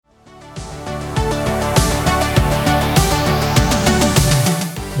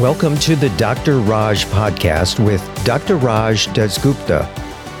Welcome to the Dr. Raj podcast with Dr. Raj Dasgupta,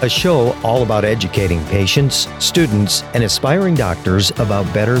 a show all about educating patients, students, and aspiring doctors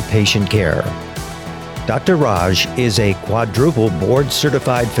about better patient care. Dr. Raj is a quadruple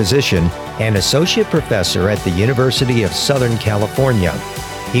board-certified physician and associate professor at the University of Southern California.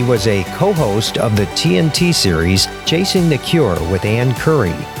 He was a co-host of the TNT series Chasing the Cure with Ann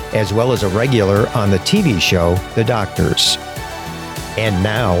Curry, as well as a regular on the TV show The Doctors. And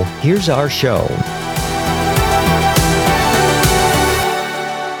now, here's our show.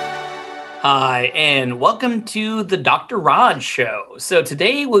 Hi, and welcome to the Dr. Raj Show. So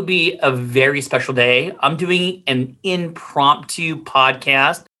today will be a very special day. I'm doing an impromptu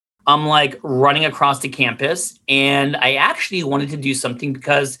podcast. I'm like running across the campus, and I actually wanted to do something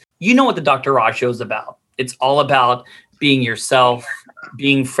because you know what the Dr. Raj Show is about. It's all about being yourself,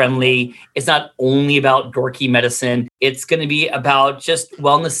 being friendly. It's not only about dorky medicine. It's going to be about just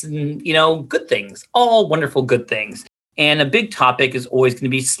wellness and, good things, all wonderful good things. And a big topic is always going to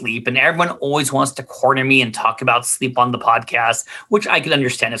be sleep. And everyone always wants to corner me and talk about sleep on the podcast, which I can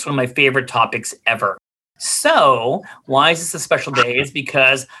understand. It's one of my favorite topics ever. So why is this a special day? It's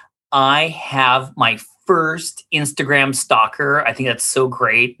because I have my first Instagram stalker. I think that's so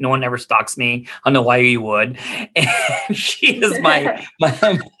great. No one ever stalks me. I don't know why you would. And she is my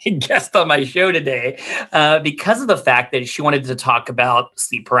guest on my show today because of the fact that she wanted to talk about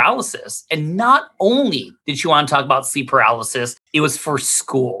sleep paralysis. And not only did she want to talk about sleep paralysis, it was for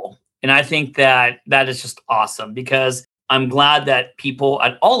school. And I think that is just awesome because I'm glad that people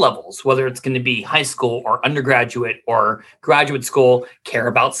at all levels, whether it's going to be high school or undergraduate or graduate school, care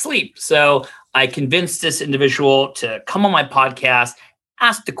about sleep. So I convinced this individual to come on my podcast,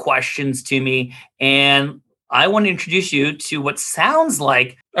 ask the questions to me, and I want to introduce you to what sounds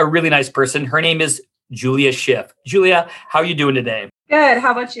like a really nice person. Her name is Julia Schiff. Julia, how are you doing today? Good.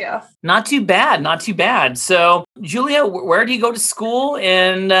 How about you? Not too bad. Not too bad. So, Julia, where do you go to school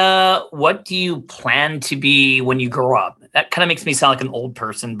and what do you plan to be when you grow up? That kind of makes me sound like an old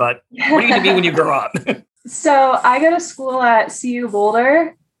person, but what are you going to be when you grow up? So I go to school at CU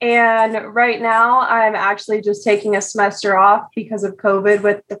Boulder, and right now I'm actually just taking a semester off because of COVID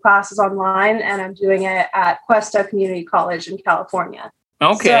with the classes online, and I'm doing it at Cuesta Community College in California.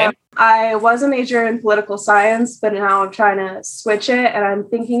 Okay. So I was a major in political science, but now I'm trying to switch it, and I'm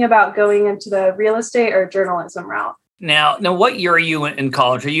thinking about going into the real estate or journalism route. Now, what year are you in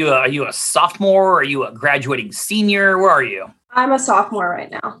college? Are you a sophomore? Are you a graduating senior? Where are you? I'm a sophomore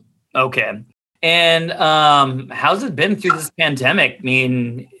right now. Okay. And how's it been through this pandemic? I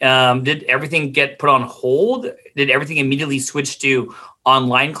mean, did everything get put on hold? Did everything immediately switch to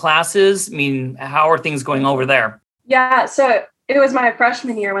online classes? I mean, how are things going over there? Yeah, so it was my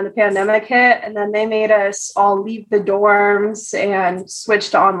freshman year when the pandemic hit, and then they made us all leave the dorms and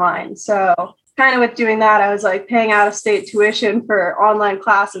switch to online. So kind of with doing that, I was like paying out-of-state tuition for online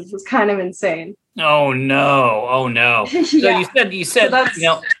classes was kind of insane. Oh no. So Yeah. you said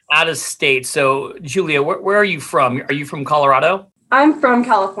out of state. So Julia, where are you from? Are you from Colorado? I'm from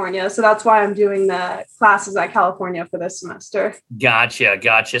California, so that's why I'm doing the classes at California for this semester.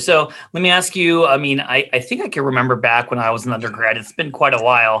 Gotcha. So let me ask you, I mean, I think I can remember back when I was an undergrad. It's been quite a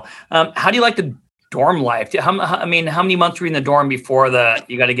while. How do you like the dorm life? How many months were you in the dorm before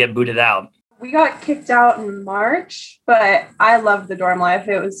you got to get booted out? We got kicked out in March, but I loved the dorm life.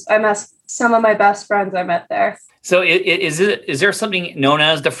 I met some of my best friends I met there. So is there something known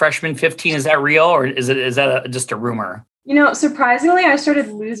as the freshman 15? Is that real, or is that just a rumor? Surprisingly, I started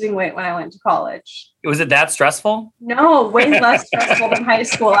losing weight when I went to college. Was it that stressful? No, way less stressful than high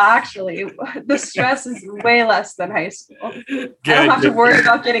school, actually. The stress is way less than high school. I don't have to worry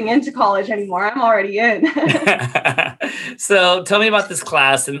about getting into college anymore. I'm already in. So tell me about this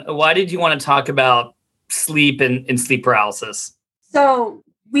class, and why did you want to talk about sleep and sleep paralysis? So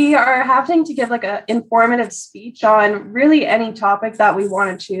we are having to give like an informative speech on really any topic that we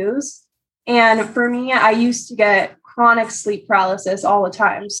want to choose. And for me, I used to get chronic sleep paralysis all the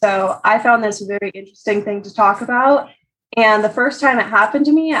time. So I found this a very interesting thing to talk about. And the first time it happened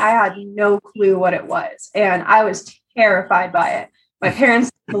to me, I had no clue what it was. And I was terrified by it. My parents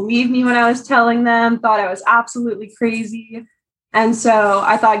believed me when I was telling them, thought I was absolutely crazy. And so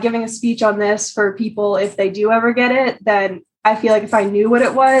I thought giving a speech on this for people, if they do ever get it, then I feel like if I knew what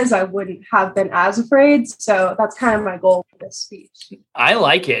it was, I wouldn't have been as afraid. So that's kind of my goal for this speech. I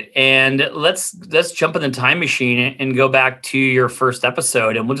like it. And let's jump in the time machine and go back to your first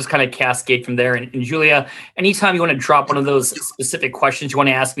episode, and we'll just kind of cascade from there. And Julia, anytime you want to drop one of those specific questions you want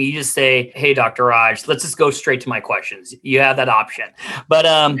to ask me, you just say, hey, Dr. Raj, let's just go straight to my questions. You have that option. But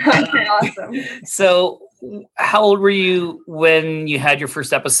Okay, awesome. So how old were you when you had your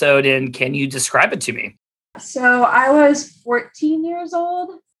first episode, and can you describe it to me? So I was 14 years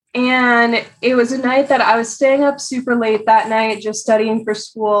old, and it was a night that I was staying up super late that night, just studying for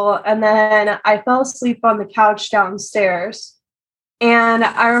school. And then I fell asleep on the couch downstairs. And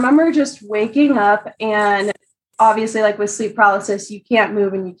I remember just waking up, and obviously, like with sleep paralysis, you can't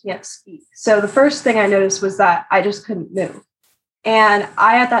move and you can't speak. So the first thing I noticed was that I just couldn't move. And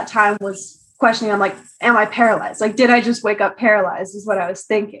I, at that time, was questioning, I'm like, am I paralyzed? Like, did I just wake up paralyzed is what I was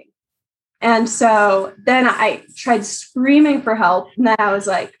thinking. And so then I tried screaming for help. And then I was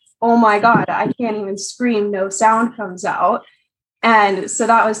like, oh my God, I can't even scream. No sound comes out. And so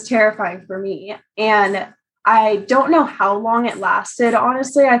that was terrifying for me. And I don't know how long it lasted.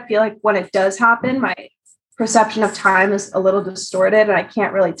 Honestly, I feel like when it does happen, my perception of time is a little distorted and I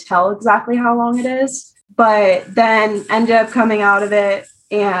can't really tell exactly how long it is. But then ended up coming out of it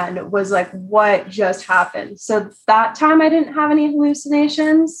and was like, what just happened? So that time I didn't have any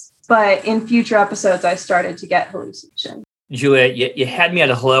hallucinations. But in future episodes, I started to get hallucinations. Julia, you had me at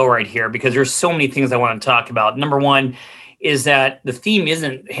a hello right here because there's so many things I want to talk about. Number one is that the theme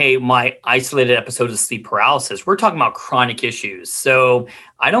isn't, hey, my isolated episode of sleep paralysis. We're talking about chronic issues. So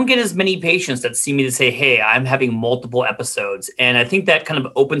I don't get as many patients that see me to say, hey, I'm having multiple episodes. And I think that kind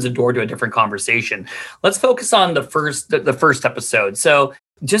of opens the door to a different conversation. Let's focus on the first episode. So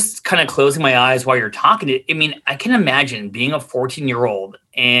just kind of closing my eyes while you're talking, I mean, I can imagine being a 14-year-old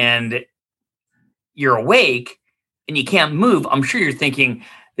and you're awake and you can't move. I'm sure you're thinking,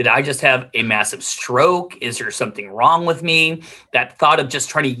 did I just have a massive stroke? Is there something wrong with me? That thought of just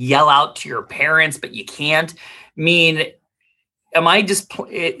trying to yell out to your parents, but you can't. I mean, is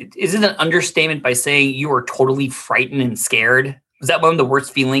it an understatement by saying you were totally frightened and scared? Was that one of the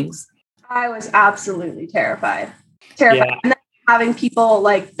worst feelings? I was absolutely terrified. Yeah. And then having people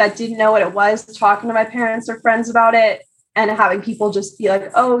like that didn't know what it was, talking to my parents or friends about it, and having people just be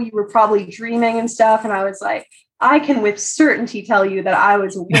like, oh, you were probably dreaming and stuff. And I was like, I can with certainty tell you that I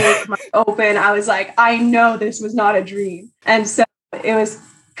was awake, open. I was like, I know this was not a dream. And so it was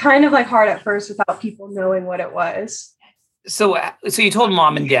kind of like hard at first without people knowing what it was. So you told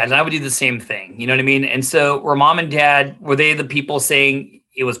mom and dad, and I would do the same thing. You know what I mean? And so were mom and dad, were they the people saying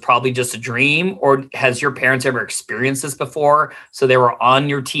it was probably just a dream? Or has your parents ever experienced this before? So they were on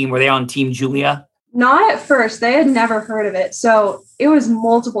your team. Were they on Team Julia? Not at first. They had never heard of it. So it was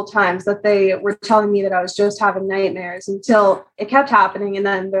multiple times that they were telling me that I was just having nightmares until it kept happening. And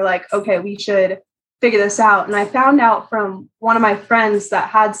then they're like, okay, we should figure this out. And I found out from one of my friends that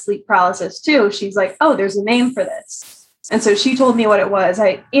had sleep paralysis too. She's like, oh, there's a name for this. And so she told me what it was.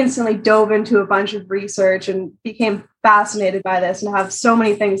 I instantly dove into a bunch of research and became fascinated by this and have so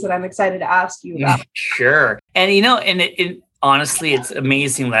many things that I'm excited to ask you about. Sure. And, you know, and honestly, it's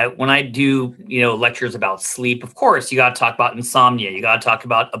amazing that when I do, lectures about sleep, of course, you got to talk about insomnia. You got to talk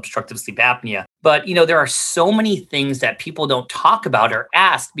about obstructive sleep apnea. But, there are so many things that people don't talk about or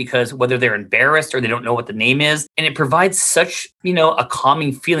ask because whether they're embarrassed or they don't know what the name is. And it provides such, a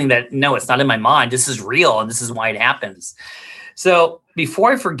calming feeling that, no, it's not in my mind. This is real. And this is why it happens. So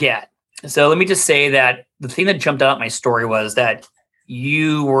before I forget, let me just say that the thing that jumped out at my story was that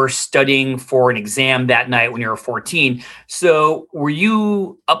you were studying for an exam that night when you were 14. So were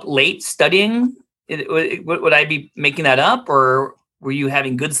you up late studying? Would I be making that up? Or were you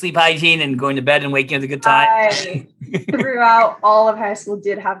having good sleep hygiene and going to bed and waking up at a good time? I, throughout all of high school,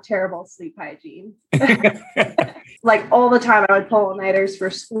 did have terrible sleep hygiene. Like all the time, I would pull all-nighters for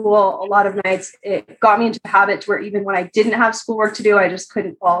school. A lot of nights, it got me into the habit to where even when I didn't have schoolwork to do, I just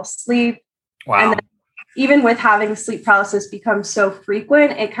couldn't fall asleep. Wow. And then even with having sleep paralysis become so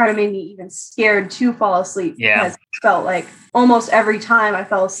frequent, it kind of made me even scared to fall asleep. Yeah. Because it felt like almost every time I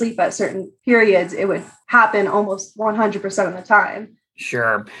fell asleep at certain periods, it would happen almost 100% of the time.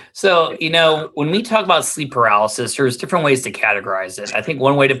 Sure. So, when we talk about sleep paralysis, there's different ways to categorize it. I think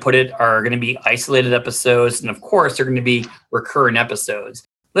one way to put it are going to be isolated episodes. And of course, they're going to be recurrent episodes.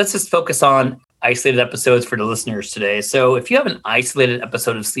 Let's just focus on isolated episodes for the listeners today. So if you have an isolated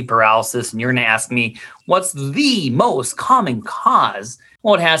episode of sleep paralysis and you're going to ask me, what's the most common cause?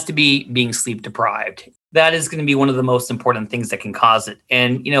 Well, it has to be being sleep deprived. That is going to be one of the most important things that can cause it.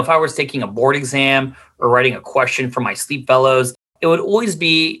 And, if I was taking a board exam or writing a question for my sleep fellows, it would always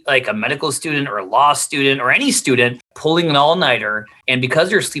be like a medical student or a law student or any student pulling an all-nighter. And because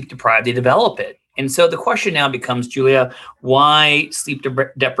they're sleep deprived, they develop it. And so the question now becomes, Julia, why sleep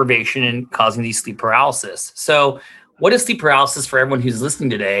deprivation and causing these sleep paralysis? So what is sleep paralysis for everyone who's listening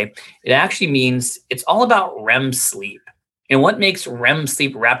today? It actually means it's all about REM sleep. And what makes REM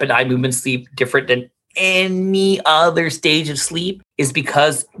sleep, rapid eye movement sleep, different than any other stage of sleep is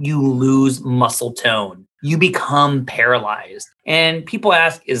because you lose muscle tone. you become paralyzed. And people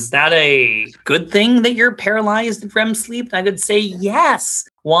ask, is that a good thing that you're paralyzed in REM sleep? And I could say yes.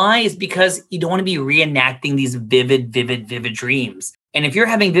 Why? Is because you don't want to be reenacting these vivid dreams. And if you're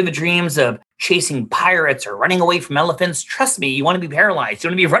having vivid dreams of chasing pirates or running away from elephants, trust me, you want to be paralyzed. You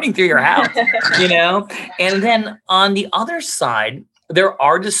want to be running through your house, And then on the other side, there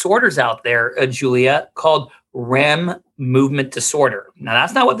are disorders out there, Julia, called REM movement disorder. Now,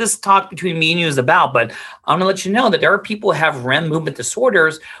 that's not what this talk between me and you is about, but I'm going to let you know that there are people who have REM movement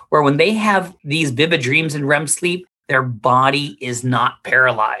disorders where when they have these vivid dreams in REM sleep, their body is not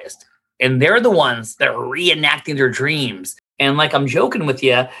paralyzed. And they're the ones that are reenacting their dreams. And like I'm joking with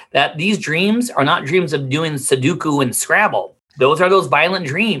you, that these dreams are not dreams of doing Sudoku and Scrabble. Those are those violent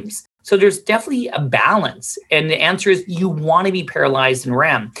dreams. So there's definitely a balance. And the answer is you want to be paralyzed in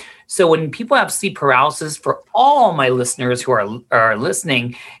REM. So when people have sleep paralysis, for all my listeners who are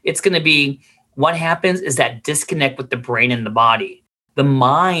listening, it's going to be what happens is that disconnect with the brain and the body. The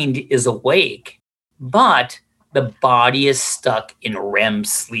mind is awake, but the body is stuck in REM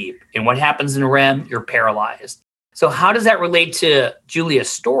sleep. And what happens in REM? You're paralyzed. So how does that relate to Julia's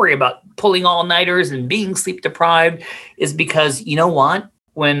story about pulling all-nighters and being sleep deprived? Is because, you know what?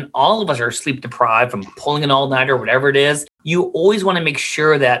 When all of us are sleep deprived from pulling an all-nighter, whatever it is, you always want to make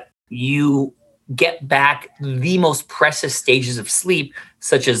sure that you get back the most precious stages of sleep,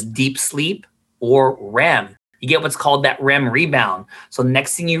 such as deep sleep or REM. You get what's called that REM rebound. So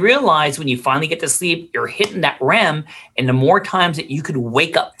next thing you realize when you finally get to sleep, you're hitting that REM. And the more times that you could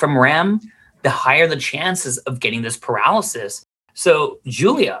wake up from REM, the higher the chances of getting this paralysis. So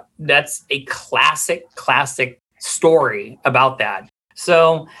Julia, that's a classic story about that.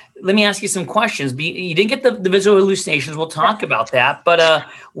 So let me ask you some questions. You didn't get the visual hallucinations. We'll talk about that. But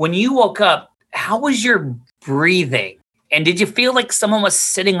when you woke up, how was your breathing? And did you feel like someone was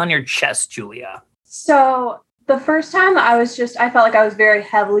sitting on your chest, Julia? So the first time I felt like I was very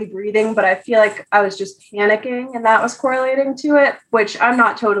heavily breathing, but I feel like I was just panicking and that was correlating to it, which I'm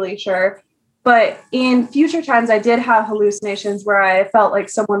not totally sure. But in future times, I did have hallucinations where I felt like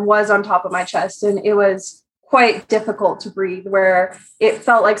someone was on top of my chest and it was quite difficult to breathe, where it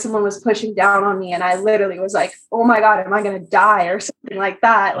felt like someone was pushing down on me. And I literally was like, oh my God, am I going to die or something like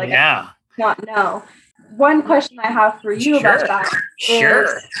that? Like, yeah. I don't know. One question I have for you about that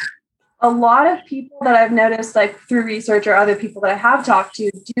is a lot of people that I've noticed, like through research or other people that I have talked to,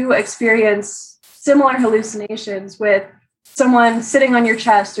 do experience similar hallucinations with someone sitting on your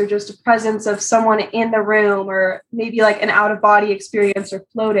chest or just a presence of someone in the room or maybe like an out-of-body experience or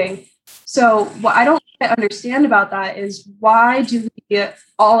floating. So what I don't understand about that is why do we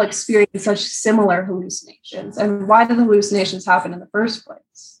all experience such similar hallucinations and why do the hallucinations happen in the first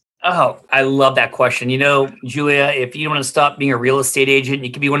place? Oh, I love that question. Julia, if you want to stop being a real estate agent, you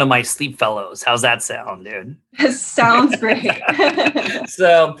can be one of my sleep fellows. How's that sound, dude? Sounds great.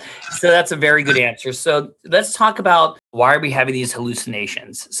 So that's a very good answer. So let's talk about why are we having these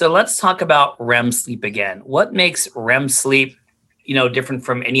hallucinations? So let's talk about REM sleep again. What makes REM sleep, different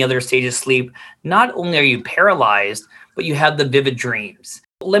from any other stage of sleep? Not only are you paralyzed, but you have the vivid dreams.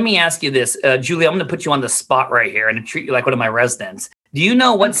 Let me ask you this, Julia, I'm going to put you on the spot right here and treat you like one of my residents. Do you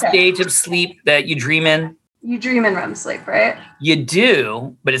know what stage of sleep that you dream in? You dream in REM sleep, right? You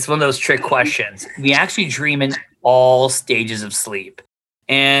do, but it's one of those trick questions. We actually dream in all stages of sleep.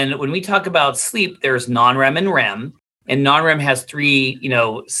 And when we talk about sleep, there's non-REM and REM. And non-REM has three,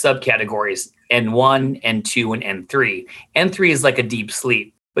 subcategories, N1, N2, and N3. N3 is like a deep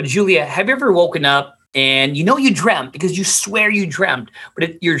sleep. But Julia, have you ever woken up and you dreamt because you swear you dreamt,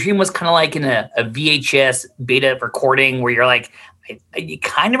 but your dream was kind of like in a VHS beta recording where you're like, you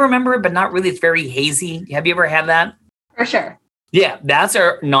kind of remember it, but not really. It's very hazy. Have you ever had that? For sure. Yeah, that's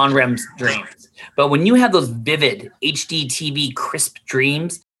our non-REM dreams. But when you have those vivid HD TV crisp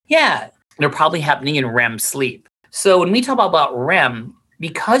dreams, yeah, they're probably happening in REM sleep. So when we talk about REM,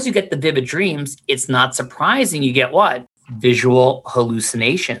 because you get the vivid dreams, it's not surprising you get what? Visual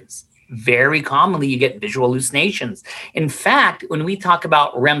hallucinations. Very commonly, you get visual hallucinations. In fact, when we talk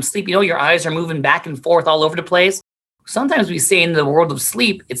about REM sleep, your eyes are moving back and forth all over the place. Sometimes we say in the world of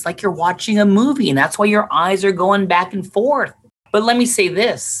sleep, it's like you're watching a movie, and that's why your eyes are going back and forth. But let me say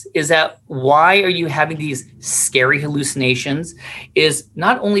this, is that why are you having these scary hallucinations? Is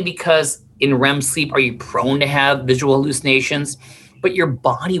not only because in REM sleep are you prone to have visual hallucinations, but your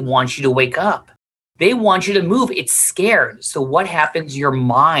body wants you to wake up. They want you to move. It's scared. So what happens? Your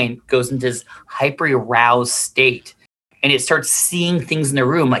mind goes into this hyper-aroused state, and it starts seeing things in the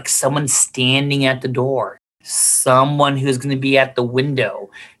room, like someone standing at the door, someone who's going to be at the window,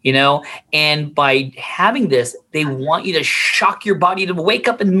 and by having this, they want you to shock your body to wake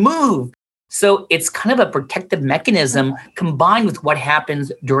up and move. So it's kind of a protective mechanism combined with what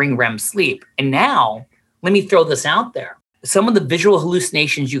happens during REM sleep. And now, let me throw this out there. Some of the visual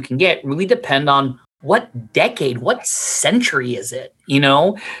hallucinations you can get really depend on what decade, what century is it,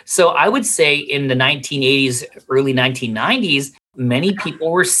 So I would say in the 1980s, early 1990s, many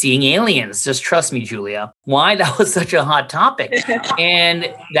people were seeing aliens. Just trust me, Julia. Why? That was such a hot topic.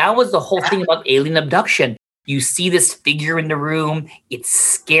 And that was the whole thing about alien abduction. You see this figure in the room. It's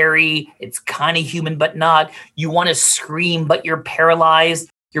scary. It's kind of human, but not. You want to scream, but you're paralyzed.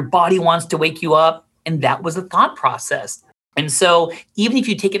 Your body wants to wake you up. And that was the thought process. And so even if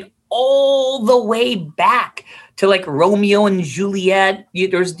you take it all the way back to like Romeo and Juliet,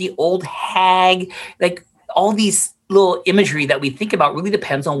 there's the old hag, like all these little imagery that we think about really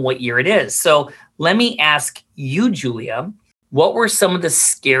depends on what year it is. So let me ask you, Julia, what were some of the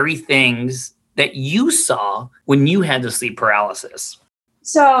scary things that you saw when you had the sleep paralysis?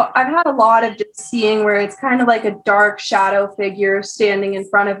 So I've had a lot of just seeing where it's kind of like a dark shadow figure standing in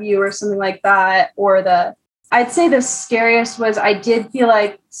front of you or something like that. Or I'd say the scariest was I did feel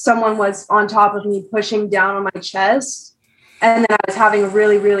like someone was on top of me pushing down on my chest. And then I was having a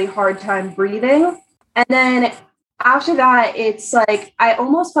really, really hard time breathing. And then after that, it's like I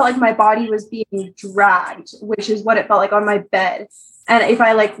almost felt like my body was being dragged, which is what it felt like on my bed. And if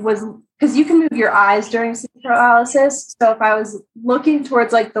I because you can move your eyes during sleep paralysis. So if I was looking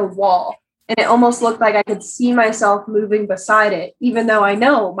towards like the wall and it almost looked like I could see myself moving beside it, even though I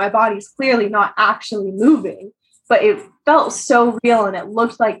know my body's clearly not actually moving, but it felt so real and it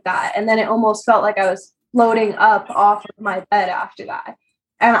looked like that. And then it almost felt like I was floating up off of my bed after that.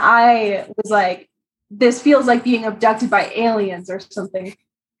 And I was like, this feels like being abducted by aliens or something.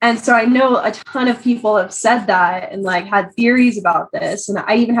 And so I know a ton of people have said that and like had theories about this. And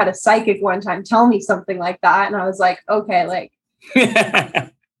I even had a psychic one time tell me something like that. And I was like, okay, like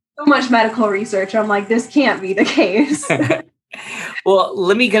so much medical research. I'm like, this can't be the case. Well,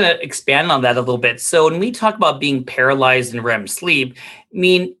 let me kind of expand on that a little bit. So when we talk about being paralyzed in REM sleep, I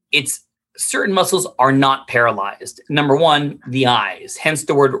mean, it's certain muscles are not paralyzed. Number one, the eyes, hence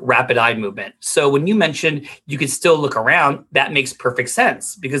the word rapid eye movement. So when you mentioned you could still look around, that makes perfect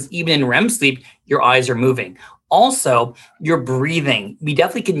sense because even in REM sleep, your eyes are moving. Also, your breathing. We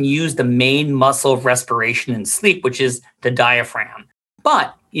definitely can use the main muscle of respiration in sleep, which is the diaphragm.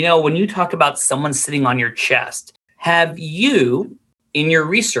 But, when you talk about someone sitting on your chest, have you, in your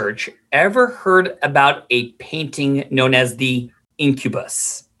research, ever heard about a painting known as the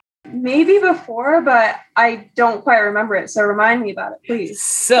incubus? Maybe before, but I don't quite remember it. So remind me about it, please.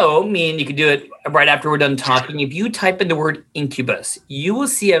 So, you can do it right after we're done talking. If you type in the word incubus, you will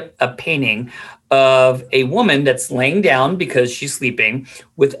see a painting of a woman that's laying down because she's sleeping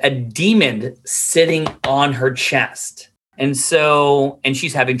with a demon sitting on her chest. And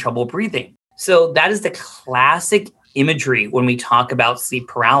she's having trouble breathing. So that is the classic imagery when we talk about sleep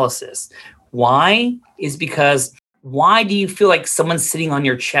paralysis. Why? Is because why do you feel like someone's sitting on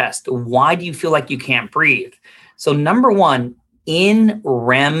your chest? Why do you feel like you can't breathe? So number one, in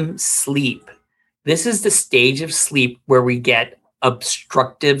REM sleep, this is the stage of sleep where we get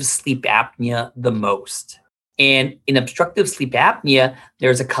obstructive sleep apnea the most. And in obstructive sleep apnea,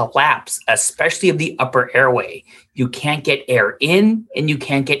 there's a collapse, especially of the upper airway. You can't get air in and you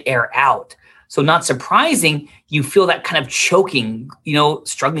can't get air out. So not surprising, you feel that kind of choking,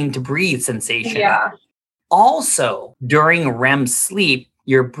 struggling to breathe sensation. Yeah. Also, during REM sleep,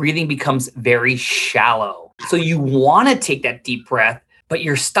 your breathing becomes very shallow. So you want to take that deep breath, but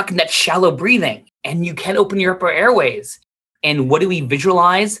you're stuck in that shallow breathing and you can't open your upper airways. And what do we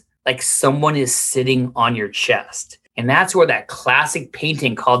visualize? Like someone is sitting on your chest. And that's where that classic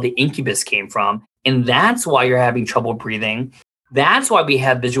painting called the incubus came from. And that's why you're having trouble breathing. That's why we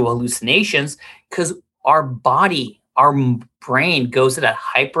have visual hallucinations, because our body, our brain goes to that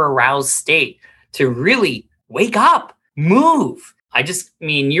hyper-aroused state to really wake up, move.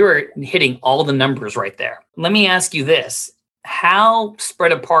 You're hitting all the numbers right there. Let me ask you this. How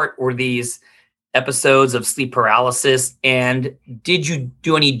spread apart were these episodes of sleep paralysis? And did you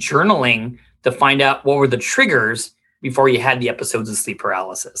do any journaling to find out what were the triggers before you had the episodes of sleep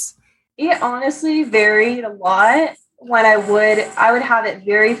paralysis? It honestly varied a lot. When I would have it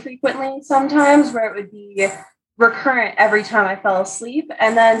very frequently sometimes where it would be recurrent every time I fell asleep.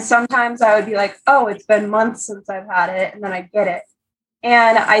 And then sometimes I would be like, oh, it's been months since I've had it. And then I get it.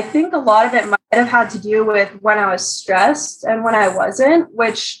 And I think a lot of it might have had to do with when I was stressed and when I wasn't,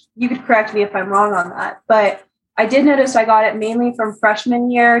 which you could correct me if I'm wrong on that. But I did notice I got it mainly from freshman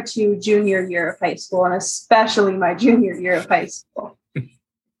year to junior year of high school, and especially my junior year of high school.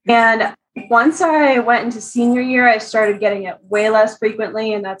 And Once I went into senior year, I started getting it way less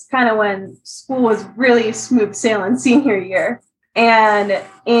frequently. And that's kind of when school was really smooth sailing senior year. And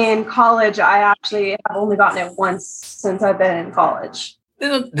in college, I actually have only gotten it once since I've been in college.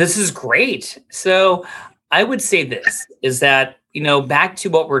 This is great. So I would say this is that, back to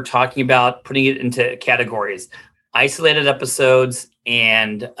what we're talking about, putting it into categories, isolated episodes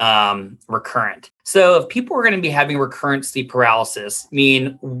and recurrent. So if people are going to be having recurrent sleep paralysis,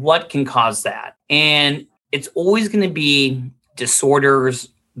 what can cause that? And it's always going to be disorders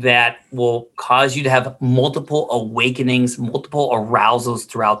that will cause you to have multiple awakenings, multiple arousals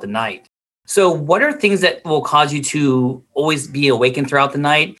throughout the night. So what are things that will cause you to always be awakened throughout the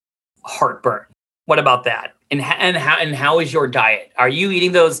night? Heartburn. What about that? And how is your diet? Are you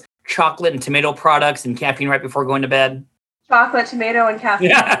eating those chocolate and tomato products and caffeine right before going to bed? Chocolate, tomato, and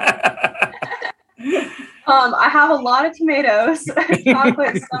caffeine. I have a lot of tomatoes,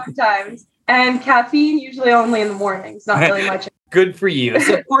 chocolate sometimes, and caffeine usually only in the mornings, not really much. Good for you.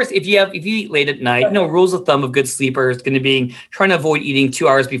 So of course, if you eat late at night, rules of thumb of good sleepers is going to be trying to avoid eating 2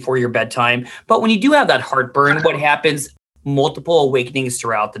 hours before your bedtime. But when you do have that heartburn, what happens? Multiple awakenings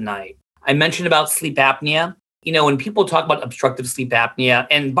throughout the night. I mentioned about sleep apnea. When people talk about obstructive sleep apnea,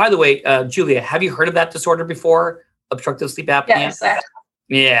 and by the way, Julia, have you heard of that disorder before? Obstructive sleep apnea? Yes, I have.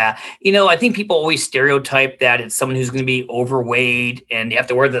 Yeah. I think people always stereotype that it's someone who's going to be overweight and they have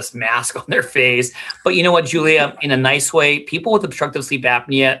to wear this mask on their face. But you know what, Julia, in a nice way, people with obstructive sleep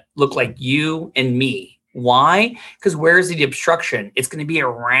apnea look like you and me. Why? Because where is the obstruction? It's going to be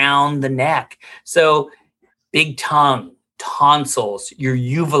around the neck. So big tongue, tonsils, your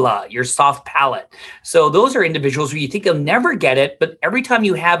uvula, your soft palate. So those are individuals where you think they'll never get it, but every time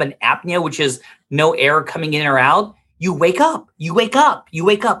you have an apnea, which is no air coming in or out, you wake up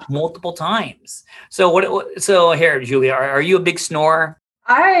multiple times. So here, Julia, are you a big snorer?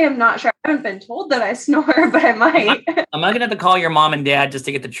 I am not sure. I haven't been told that I snore, but I might. Am I going to have to call your mom and dad just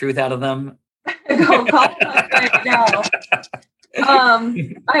to get the truth out of them? Go call them right now.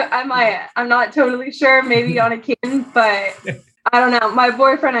 I might. I'm not totally sure. Maybe on occasion, but I don't know. My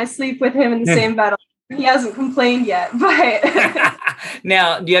boyfriend, I sleep with him in the same bed. He hasn't complained yet, but.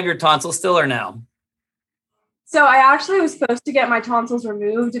 Now, do you have your tonsils still or no? So I actually was supposed to get my tonsils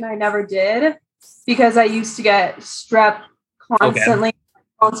removed and I never did because I used to get strep constantly. Okay.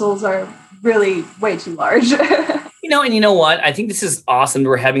 Tonsils are really way too large. And you know what? I think this is awesome that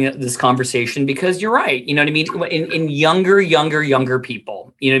we're having this conversation because you're right. You know what I mean? In younger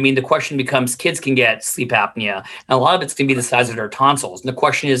people, the question becomes kids can get sleep apnea. And a lot of it's going to be the size of their tonsils. And the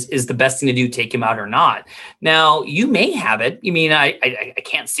question is the best thing to do take them out or not? Now, you may have it. I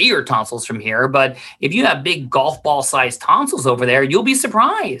can't see your tonsils from here, but if you have big golf ball sized tonsils over there, you'll be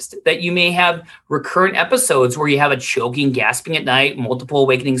surprised that you may have recurrent episodes where you have a choking, gasping at night, multiple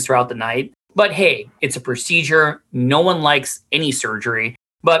awakenings throughout the night. But hey, it's a procedure. No one likes any surgery.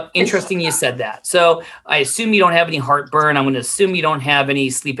 But interesting you said that. So I assume you don't have any heartburn. I'm going to assume you don't have any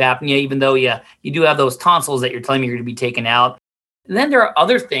sleep apnea, even though you do have those tonsils that you're telling me you're going to be taken out. And then there are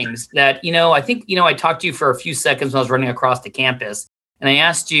other things that, I think, I talked to you for a few seconds when I was running across the campus. And I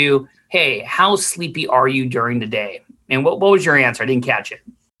asked you, hey, how sleepy are you during the day? And what was your answer? I didn't catch it.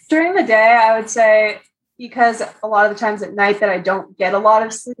 During the day, I would say, because a lot of the times at night that I don't get a lot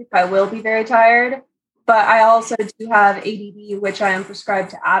of sleep, I will be very tired. But I also do have ADD, which I am prescribed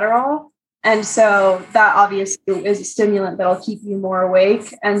to Adderall. And so that obviously is a stimulant that'll keep you more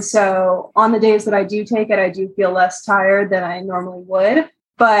awake. And so on the days that I do take it, I do feel less tired than I normally would.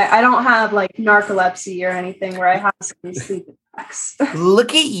 But I don't have like narcolepsy or anything where I have some sleep attacks.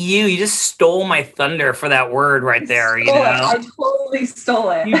 Look at you. You just stole my thunder for that word right there. I totally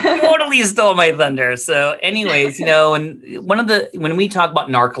stole it. You totally stole my thunder. So anyways, and when we talk about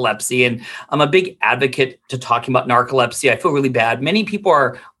narcolepsy, and I'm a big advocate to talking about narcolepsy, I feel really bad. Many people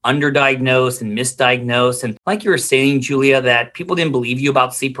are underdiagnosed and misdiagnosed. And like you were saying, Julia, that people didn't believe you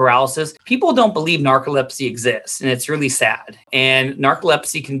about sleep paralysis. People don't believe narcolepsy exists. And it's really sad. And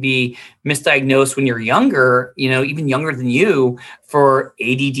narcolepsy can be misdiagnosed when you're younger, even younger than you, for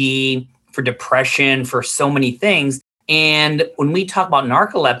ADD, for depression, for so many things. And when we talk about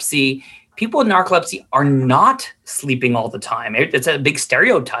narcolepsy, people with narcolepsy are not sleeping all the time. It's a big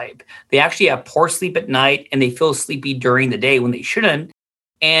stereotype. They actually have poor sleep at night and they feel sleepy during the day when they shouldn't.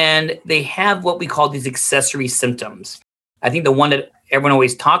 And they have what we call these accessory symptoms. I think the one that everyone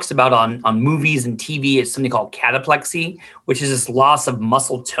always talks about on movies and TV is something called cataplexy, which is this loss of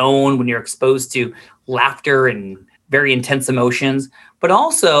muscle tone when you're exposed to laughter and very intense emotions. But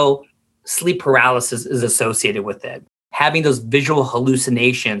also sleep paralysis is associated with it. Having those visual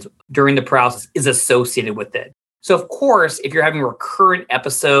hallucinations during the paralysis is associated with it. So, of course, if you're having recurrent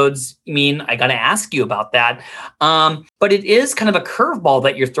episodes, I got to ask you about that. But it is kind of a curveball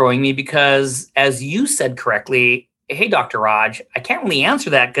that you're throwing me because, as you said correctly, hey, Dr. Raj, I can't really answer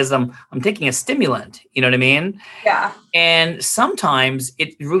that because I'm taking a stimulant. You know what I mean? Yeah. And sometimes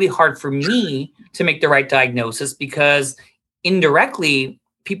it's really hard for me to make the right diagnosis because indirectly,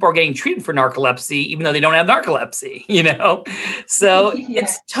 people are getting treated for narcolepsy, even though they don't have narcolepsy, So Yeah.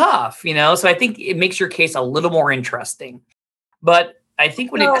 it's tough, So I think it makes your case a little more interesting. But I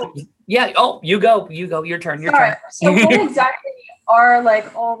think when it comes, you go, your turn. So what exactly are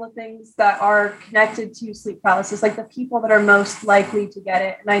like all the things that are connected to sleep paralysis, like the people that are most likely to get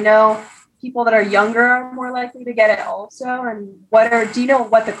it? And I know people that are younger are more likely to get it also. And do you know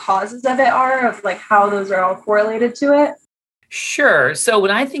what the causes of it are, of like how those are all correlated to it? Sure. So when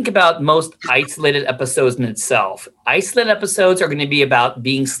I think about most isolated episodes in itself, isolated episodes are going to be about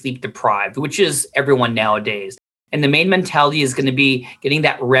being sleep deprived, which is everyone nowadays. And the main mentality is going to be getting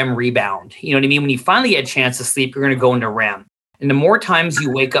that REM rebound. You know what I mean? When you finally get a chance to sleep, you're going to go into REM. And the more times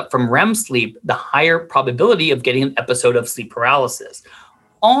you wake up from REM sleep, the higher probability of getting an episode of sleep paralysis.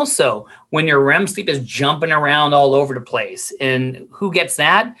 Also, when your REM sleep is jumping around all over the place. And who gets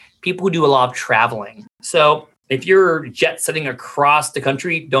that? People who do a lot of traveling. So if you're jet setting across the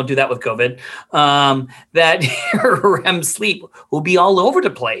country, don't do that with COVID, that your REM sleep will be all over the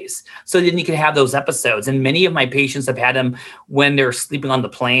place. So then you can have those episodes. And many of my patients have had them when they're sleeping on the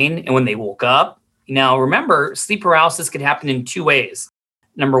plane and when they woke up. Now, remember, sleep paralysis could happen in two ways.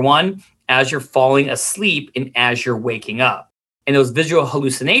 Number one, as you're falling asleep and as you're waking up. And those visual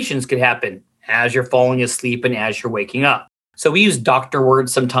hallucinations could happen as you're falling asleep and as you're waking up. So we use doctor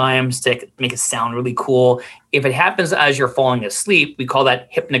words sometimes to make it sound really cool. If it happens as you're falling asleep, we call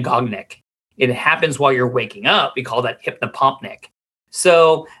that hypnagogic. If it happens while you're waking up, we call that hypnopompnic.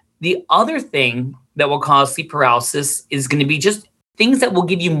 So the other thing that will cause sleep paralysis is going to be just things that will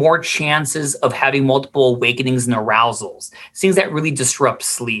give you more chances of having multiple awakenings and arousals, things that really disrupt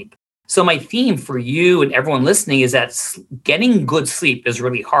sleep. So my theme for you and everyone listening is that getting good sleep is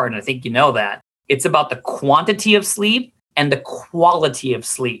really hard. And I think you know that. It's about the quantity of sleep and the quality of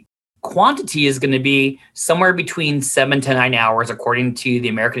sleep. Quantity is going to be somewhere between 7 to 9 hours, according to the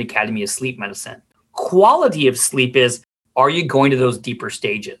American Academy of Sleep Medicine. Quality of sleep is, are you going to those deeper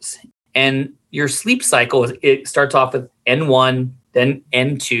stages? And your sleep cycle, it starts off with N1, then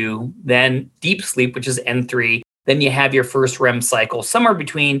N2, then deep sleep, which is N3. Then you have your first REM cycle, somewhere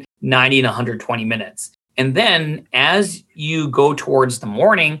between 90 and 120 minutes. And then as you go towards the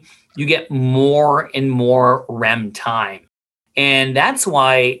morning, you get more and more REM time. And that's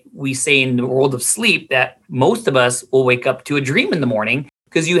why we say in the world of sleep that most of us will wake up to a dream in the morning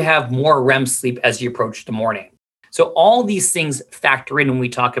because you have more REM sleep as you approach the morning. So all these things factor in when we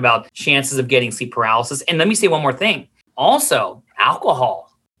talk about chances of getting sleep paralysis. And let me say one more thing. Also,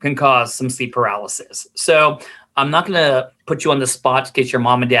 alcohol can cause some sleep paralysis. So I'm not going to put you on the spot in case your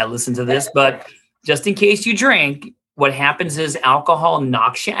mom and dad listen to this, but just in case you drink, what happens is alcohol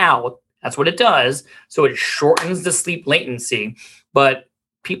knocks you out. That's what it does. So it shortens the sleep latency. But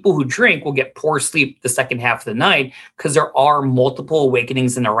people who drink will get poor sleep the second half of the night because there are multiple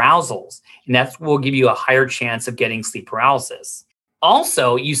awakenings and arousals. And that will give you a higher chance of getting sleep paralysis.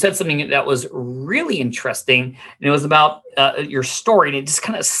 Also, you said something that was really interesting, and it was about your story. And it just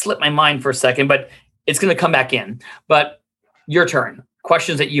kind of slipped my mind for a second, but it's going to come back in. But your turn.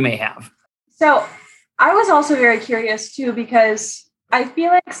 Questions that you may have. So I was also very curious too, because I feel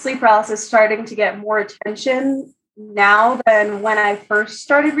like sleep paralysis is starting to get more attention now than when I first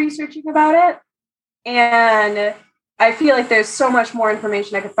started researching about it. And I feel like there's so much more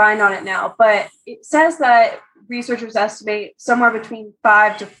information I could find on it now. But it says that researchers estimate somewhere between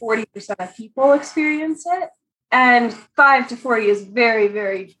 5 to 40% of people experience it. And 5 to 40 is very,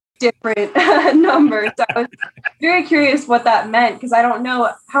 very different numbers. So I was very curious what that meant, because I don't know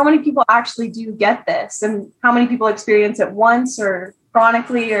how many people actually do get this and how many people experience it once or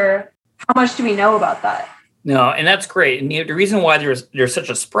chronically, or how much do we know about that? No, and that's great. And the reason why there's such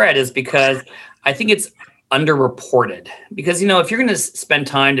a spread is because I think it's underreported. Because, if you're going to spend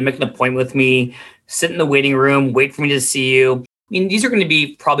time to make an appointment with me, sit in the waiting room, wait for me to see you, these are going to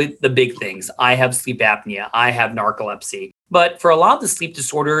be probably the big things. I have sleep apnea. I have narcolepsy. But for a lot of the sleep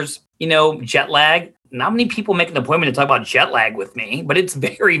disorders, jet lag, not many people make an appointment to talk about jet lag with me, but it's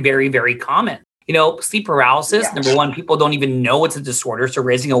very, very, very common. Sleep paralysis, Number one, people don't even know it's a disorder. So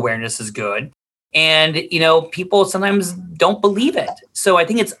raising awareness is good. And, people sometimes don't believe it. So I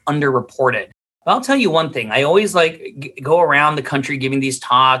think it's underreported. But I'll tell you one thing. I always go around the country giving these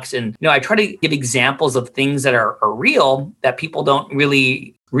talks, and I try to give examples of things that are real that people don't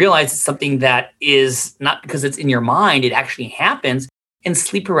really realize it's something that is not because it's in your mind, it actually happens. And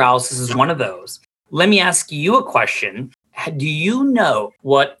sleep paralysis is one of those. Let me ask you a question. Do you know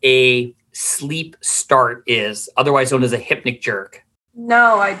what a sleep start is, otherwise known as a hypnic jerk?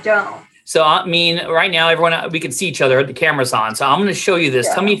 No, I don't. So, I mean, right now, everyone, we can see each other, the camera's on. So I'm going to show you this.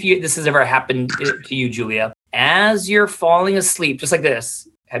 Yeah. Tell me if this has ever happened to you, Julia. As you're falling asleep, just like this,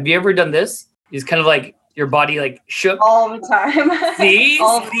 have you ever done this? It's kind of like your body like shook. All the time.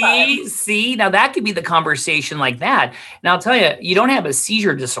 See? Now that could be the conversation like that. Now I'll tell you, you don't have a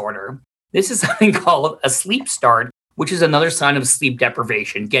seizure disorder. This is something called a sleep start, which is another sign of sleep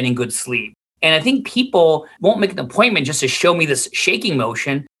deprivation, getting good sleep. And I think people won't make an appointment just to show me this shaking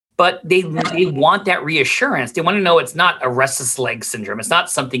motion, but they want that reassurance. They want to know it's not a restless leg syndrome. It's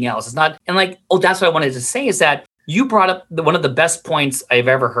not something else. It's not, and like, that's what I wanted to say is that you brought up one of the best points I've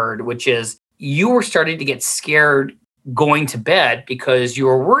ever heard, which is you were starting to get scared going to bed because you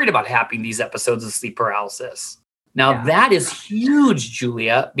were worried about having these episodes of sleep paralysis. Now that is huge,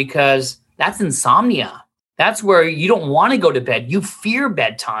 Julia, because that's insomnia. That's where you don't want to go to bed. You fear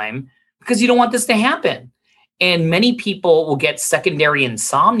bedtime because you don't want this to happen. And many people will get secondary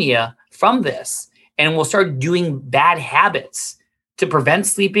insomnia from this and will start doing bad habits to prevent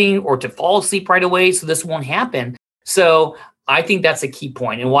sleeping or to fall asleep right away so this won't happen. So I think that's a key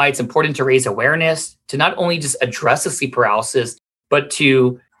point and why it's important to raise awareness, to not only just address the sleep paralysis, but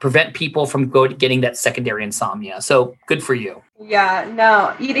to prevent people from getting that secondary insomnia. So good for you. Yeah,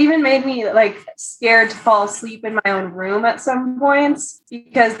 no, it even made me like scared to fall asleep in my own room at some points,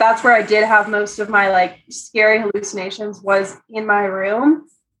 because that's where I did have most of my like scary hallucinations was in my room.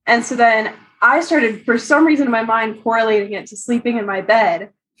 And so then I started, for some reason in my mind, correlating it to sleeping in my bed,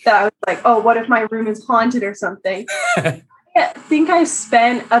 that I was like, oh, what if my room is haunted or something? I think I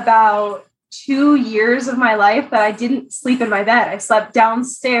spent about 2 years of my life that I didn't sleep in my bed. I slept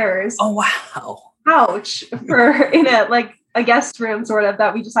downstairs. Oh, wow. Couch in a guest room sort of,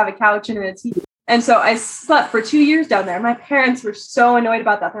 that we just have a couch and a TV. And so I slept for 2 years down there. My parents were so annoyed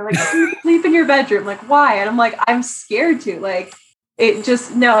about that. They're like, sleep in your bedroom. Like, why? And I'm like, I'm scared to. Like, it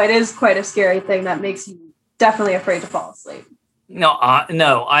is quite a scary thing that makes you definitely afraid to fall asleep. No,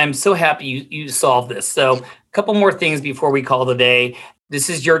 I'm so happy you solved this. So a couple more things before we call the day. This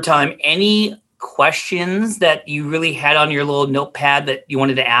is your time. Any questions that you really had on your little notepad that you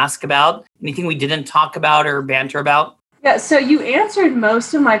wanted to ask about? Anything we didn't talk about or banter about? Yeah, so you answered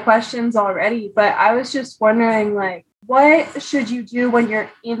most of my questions already, but I was just wondering, like, what should you do when you're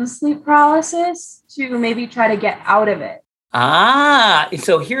in sleep paralysis to maybe try to get out of it?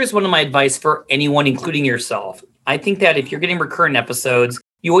 So here's one of my advice for anyone, including yourself. I think that if you're getting recurrent episodes,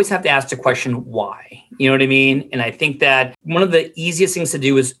 you always have to ask the question, why? You know what I mean? And I think that one of the easiest things to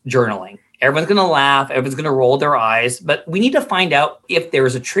do is journaling. Everyone's going to laugh. Everyone's going to roll their eyes. But we need to find out if there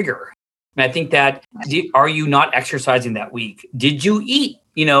is a trigger. And I think that, are you not exercising that week? Did you eat,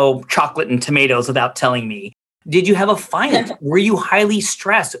 chocolate and tomatoes without telling me? Did you have a final? Were you highly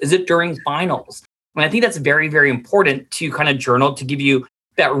stressed? Is it during finals? And I think that's very, very important to kind of journal, to give you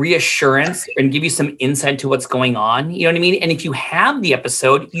that reassurance and give you some insight to what's going on. You know what I mean? And if you have the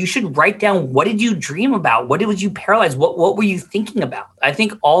episode, you should write down, what did you dream about? What did you paralyze? What were you thinking about? I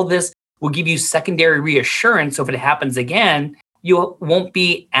think all this will give you secondary reassurance. So if it happens again, you won't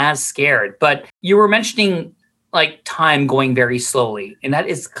be as scared. But you were mentioning like time going very slowly, and that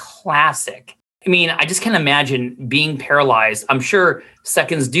is classic. I mean, I just can't imagine being paralyzed. I'm sure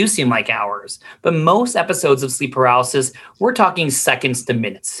seconds do seem like hours, but most episodes of sleep paralysis, we're talking seconds to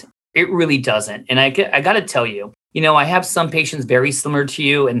minutes. It really doesn't. And I got to tell you, I have some patients very similar to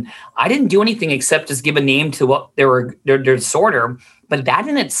you, and I didn't do anything except just give a name to what their disorder, but that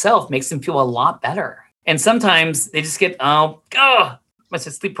in itself makes them feel a lot better. And sometimes they just get, must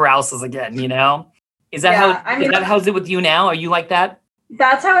have sleep paralysis again, Is that how's it with you now? Are you like that?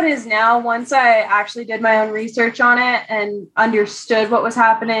 That's how it is now. Once I actually did my own research on it and understood what was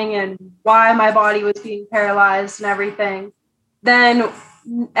happening and why my body was being paralyzed and everything, then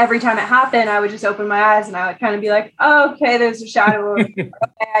every time it happened, I would just open my eyes and I would kind of be like, oh, okay, there's a shadow. Okay,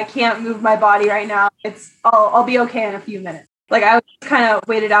 I can't move my body right now. I'll be okay in a few minutes. Like, I would kind of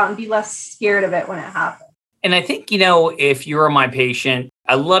wait it out and be less scared of it when it happened. And I think, if you're my patient,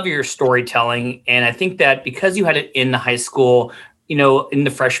 I love your storytelling. And I think that because you had it in the high school, in the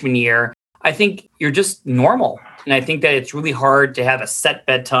freshman year, I think you're just normal. And I think that it's really hard to have a set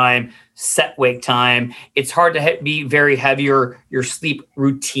bedtime, set wake time. It's hard to have your sleep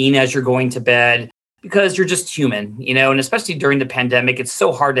routine as you're going to bed, because you're just human, and especially during the pandemic, it's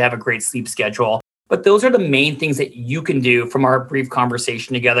so hard to have a great sleep schedule. But those are the main things that you can do from our brief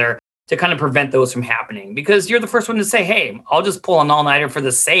conversation together to kind of prevent those from happening, because you're the first one to say, hey, I'll just pull an all-nighter for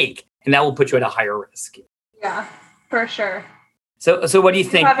the sake, and that will put you at a higher risk. Yeah, for sure. So what do you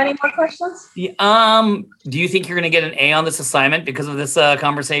think? Do you have any more questions? Do you think you're going to get an A on this assignment because of this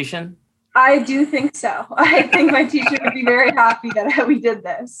conversation? I do think so. I think my teacher would be very happy that we did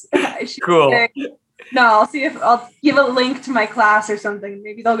this. Cool. No, I'll see if I'll give a link to my class or something.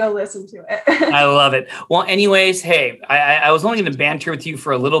 Maybe they'll go listen to it. I love it. Well, anyways, hey, I was only going to banter with you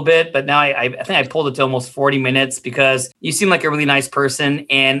for a little bit, but now I think I pulled it to almost 40 minutes because you seem like a really nice person.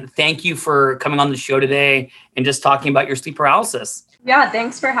 And thank you for coming on the show today and just talking about your sleep paralysis. Yeah,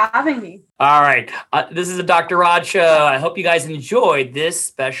 thanks for having me. All right. This is the Dr. Raj Show. I hope you guys enjoyed this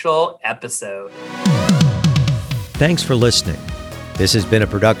special episode. Thanks for listening. This has been a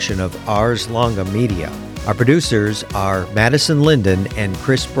production of Ars Longa Media. Our producers are Madison Linden and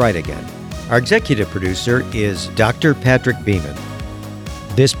Chris Brightigan. Our executive producer is Dr. Patrick Beeman.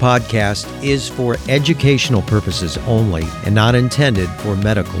 This podcast is for educational purposes only and not intended for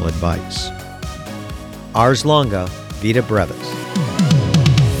medical advice. Ars Longa, Vita Brevis.